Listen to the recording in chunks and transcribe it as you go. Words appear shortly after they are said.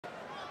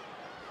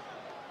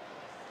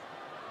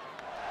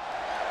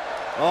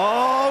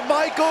Oh,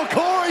 Michael,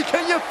 Corey,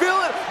 can you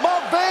feel it? My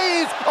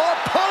veins are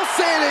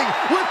pulsating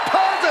with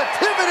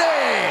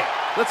positivity.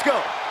 Let's go.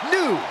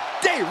 New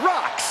Day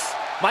rocks.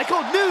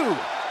 Michael, New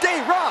Day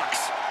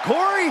rocks.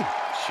 Corey?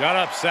 Shut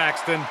up,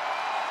 Saxton.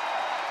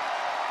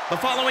 The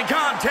following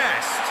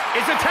contest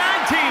is a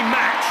tag team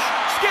match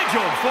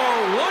scheduled for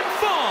one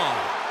fall.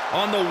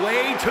 On the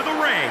way to the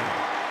ring,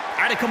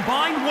 at a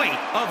combined weight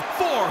of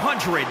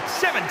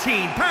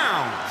 417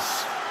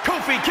 pounds,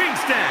 Kofi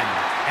Kingston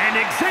and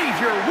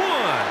Xavier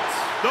Woods,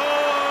 the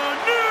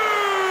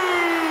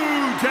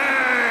New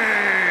Day.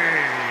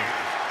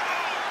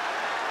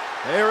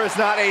 There is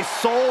not a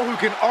soul who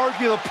can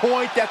argue the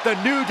point that the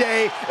New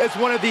Day is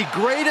one of the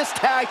greatest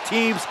tag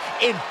teams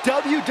in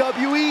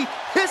WWE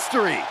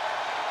history.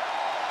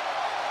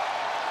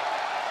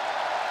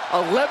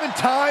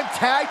 11-time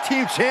tag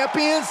team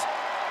champions.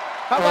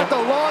 How about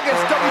the longest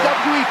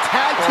WWE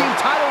tag team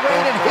title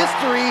reign in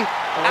history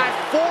at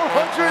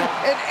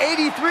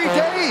 483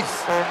 days?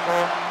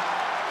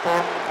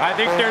 I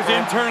think there's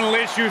internal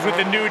issues with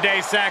the New Day,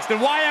 Saxton.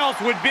 Why else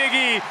would Big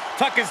E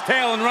tuck his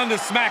tail and run the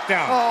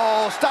Smackdown?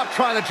 Oh, stop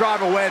trying to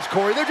drive a wedge,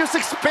 Corey. They're just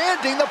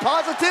expanding the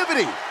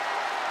positivity.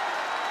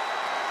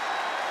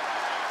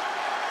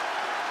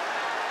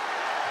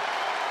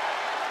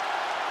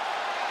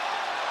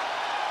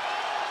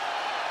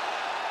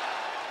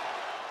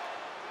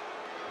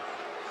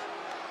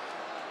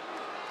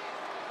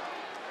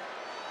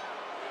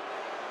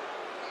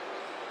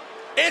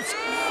 It's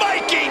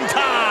Viking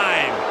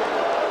time!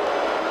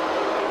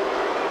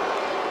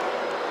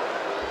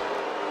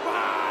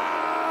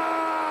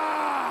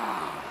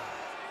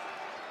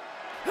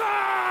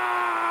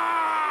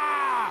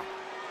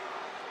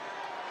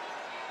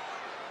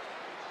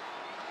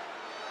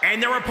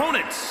 And their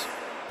opponents,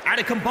 at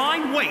a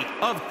combined weight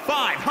of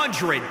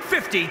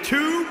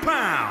 552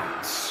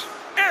 pounds,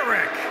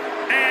 Eric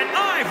and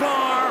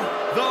Ivar,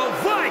 the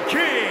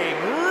Viking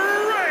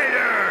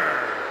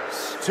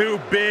Raiders! Two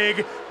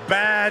big,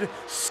 bad,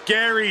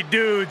 scary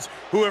dudes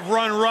who have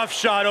run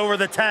roughshod over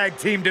the tag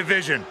team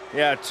division.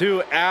 Yeah,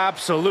 two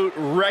absolute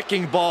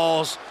wrecking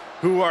balls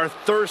who are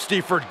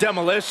thirsty for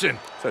demolition.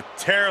 It's a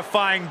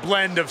terrifying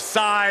blend of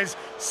size,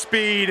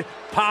 speed,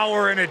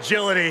 power, and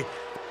agility.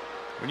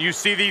 When you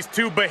see these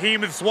two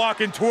behemoths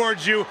walking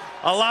towards you,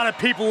 a lot of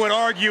people would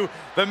argue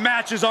the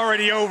match is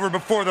already over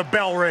before the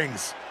bell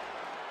rings.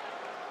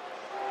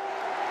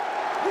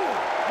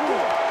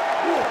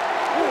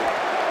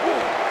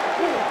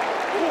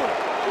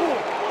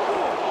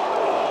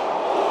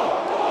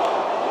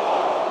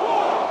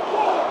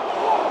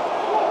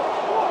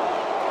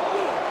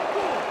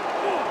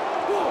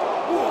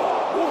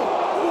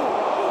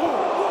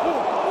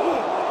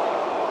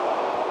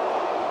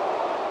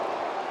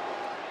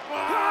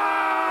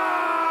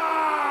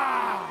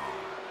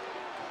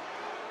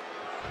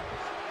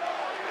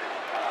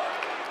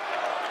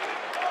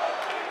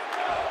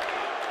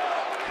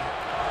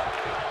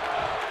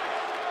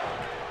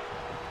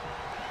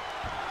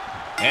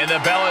 And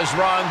the bell is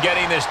rung,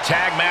 getting this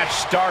tag match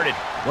started.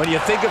 When you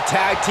think of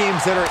tag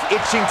teams that are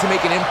itching to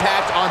make an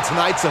impact on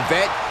tonight's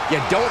event, you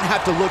don't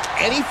have to look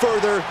any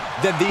further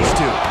than these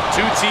two.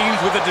 Two teams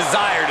with a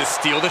desire to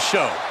steal the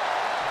show.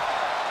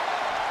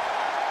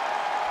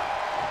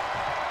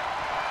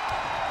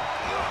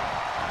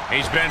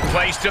 He's been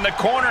placed in the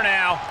corner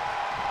now.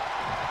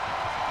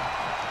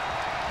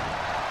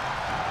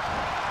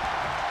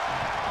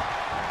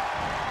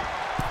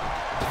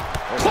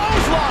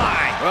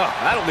 Clothesline! Oh,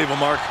 that'll leave a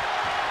mark.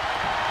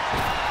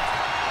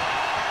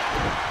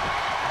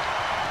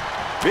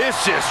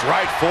 Vicious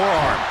right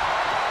forearm.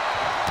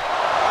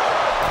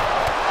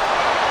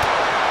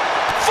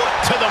 Foot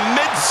to the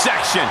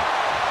midsection.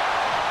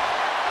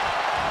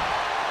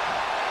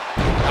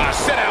 A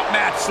sit-out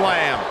mat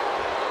slam.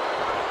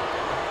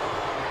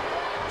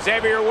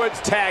 Xavier Woods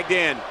tagged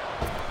in.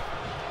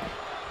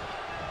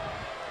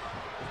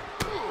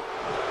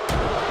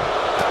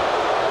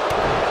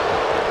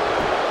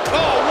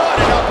 Oh, what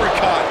an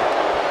uppercut.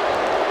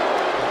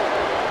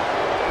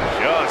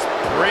 Just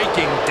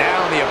breaking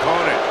down the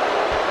opponent.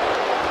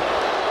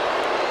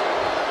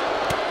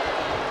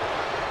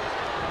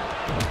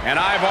 And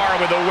Ivar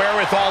with the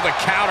wherewithal to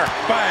counter.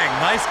 Bang,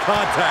 nice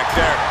contact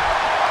there.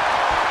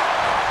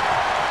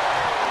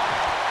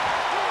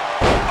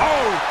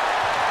 Oh!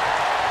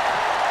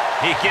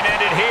 He can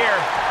end it here.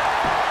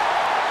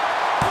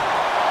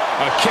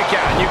 A kick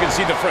out, and you can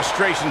see the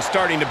frustration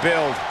starting to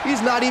build.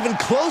 He's not even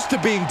close to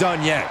being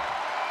done yet.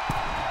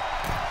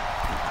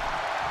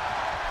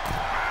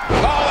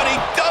 Oh, and he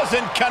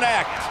doesn't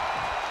connect.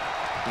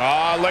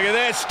 Oh, look at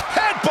this.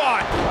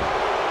 Headbutt!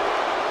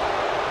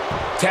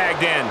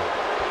 Tagged in.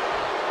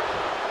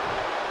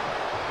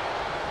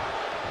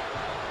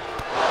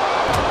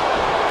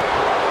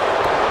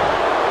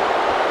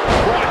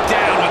 Brought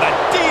down with a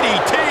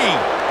DDT.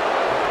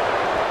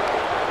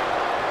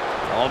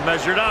 All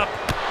measured up.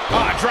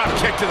 Oh, drop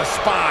kick to the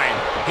spine.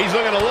 He's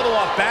looking a little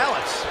off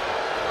balance.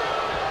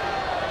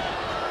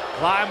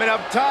 Climbing up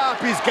top,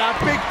 he's got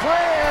big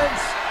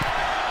plans.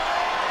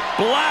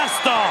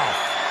 Blast off.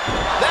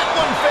 That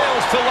one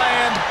fails to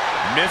land.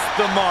 Missed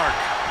the mark.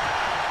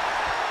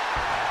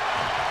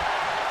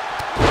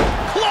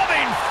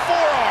 Clubbing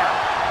forearm.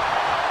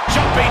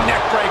 Jumping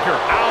neck breaker.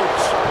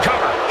 Ouch.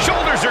 Cover.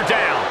 Shoulders are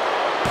down.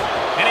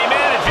 And he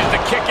manages to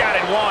kick out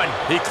in one.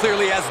 He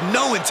clearly has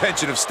no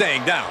intention of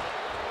staying down.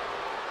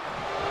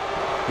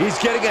 He's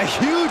getting a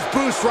huge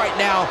boost right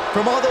now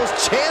from all those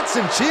chants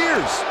and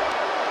cheers.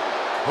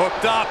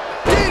 Hooked up.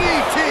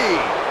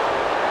 DDT!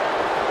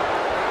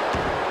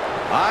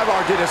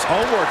 Ivar did his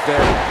homework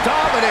there.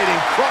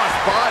 Dominating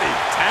cross-body.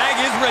 Tag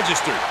is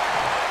registered.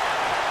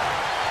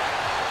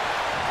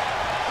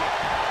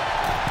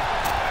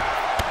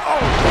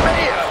 Oh,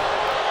 man!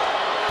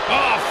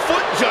 Oh,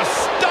 foot just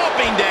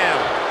stomping down.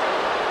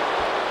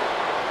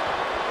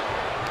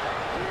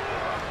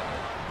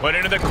 Put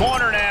into the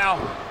corner now.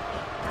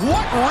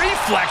 What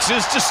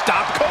reflexes to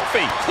stop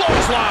Kofi?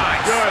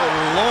 Clotheslines. Good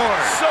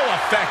Lord. So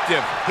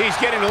effective. He's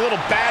getting a little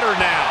battered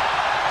now.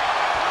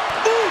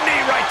 Ooh,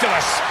 knee right to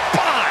the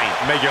spine.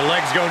 Make your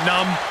legs go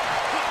numb.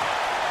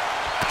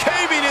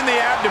 Caving in the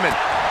abdomen.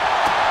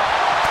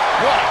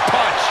 What a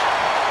punch.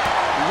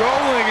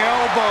 Rolling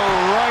elbow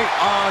right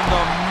on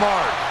the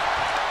mark.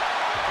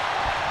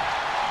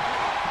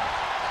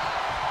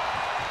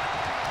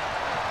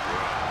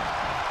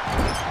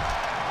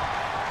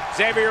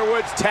 Xavier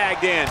Woods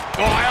tagged in.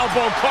 Oh,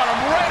 elbow caught him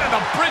right on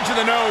the bridge of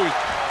the nose.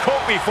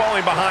 Kofi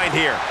falling behind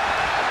here.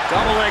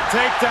 Double leg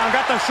takedown.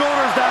 Got the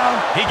shoulders down.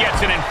 He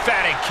gets an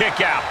emphatic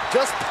kick out.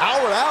 Just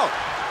powered out.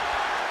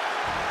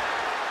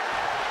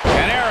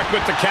 And Eric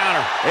with the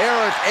counter.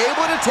 Eric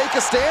able to take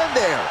a stand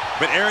there.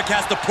 But Eric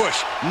has to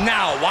push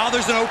now while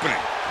there's an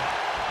opening.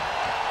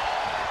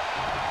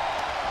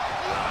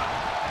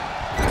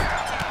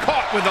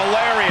 Caught with the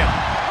lariat.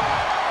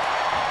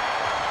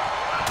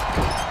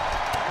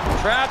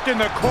 Trapped in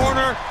the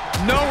corner.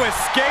 No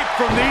escape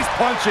from these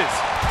punches.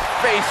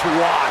 Face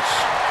wash.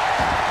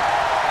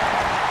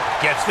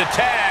 Gets the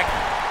tag.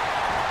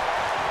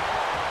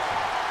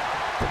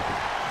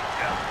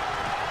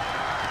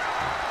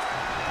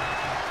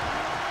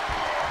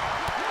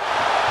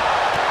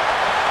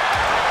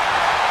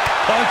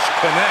 Punch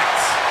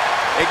connects.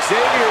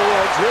 Xavier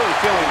Woods really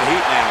feeling the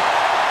heat now.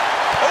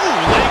 Oh,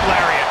 leg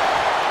lariat.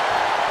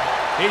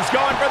 He's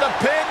going for the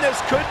pin. This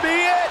could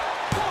be it.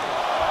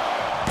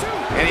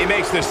 And he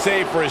makes the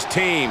save for his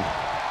team.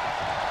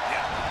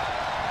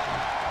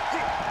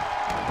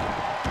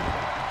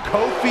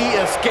 Kofi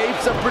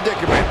escapes a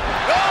predicament.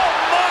 Oh,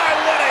 my,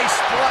 what a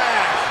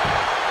splash.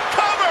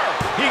 Cover.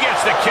 He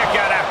gets the kick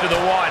out after the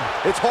one.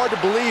 It's hard to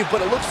believe,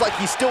 but it looks like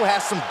he still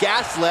has some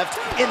gas left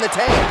in the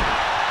tank.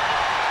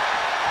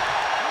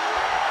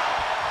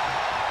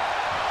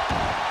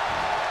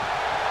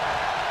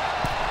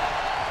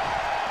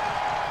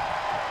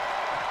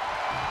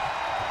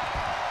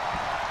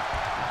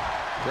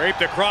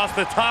 Draped across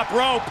the top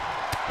rope.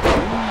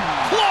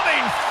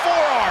 Clubbing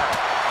forearm.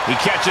 He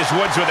catches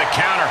Woods with a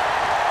counter.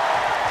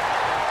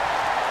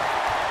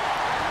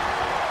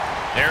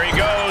 There he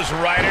goes,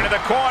 right into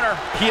the corner.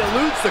 He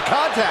eludes the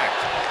contact.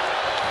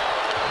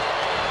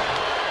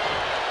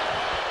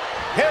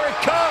 Here it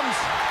comes.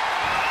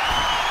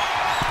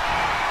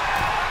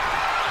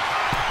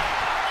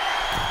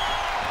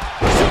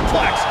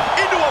 Suplex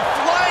into a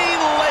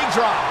flying leg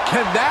drop.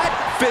 Can that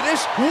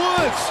finish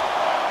Woods?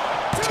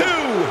 2.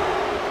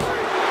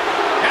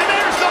 And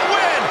there's the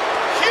win.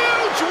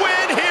 Huge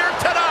win here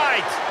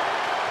tonight.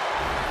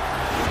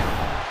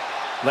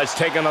 Let's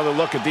take another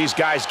look at these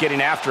guys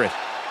getting after it.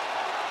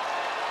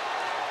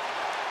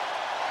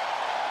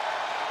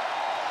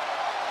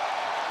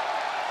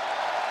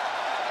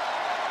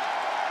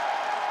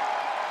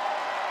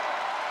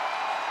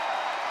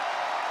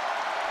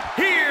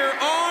 Here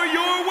are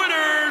your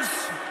winners,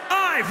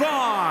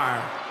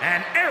 Ivar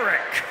and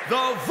Eric,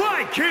 the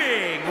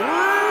Viking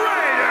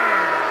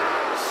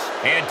Raiders.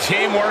 And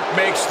teamwork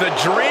makes the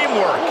dream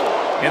work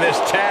in this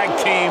tag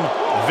team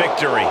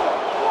victory.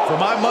 For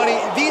my money,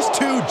 these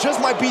two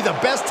just might be the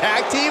best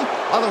tag team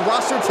on the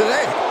roster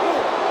today.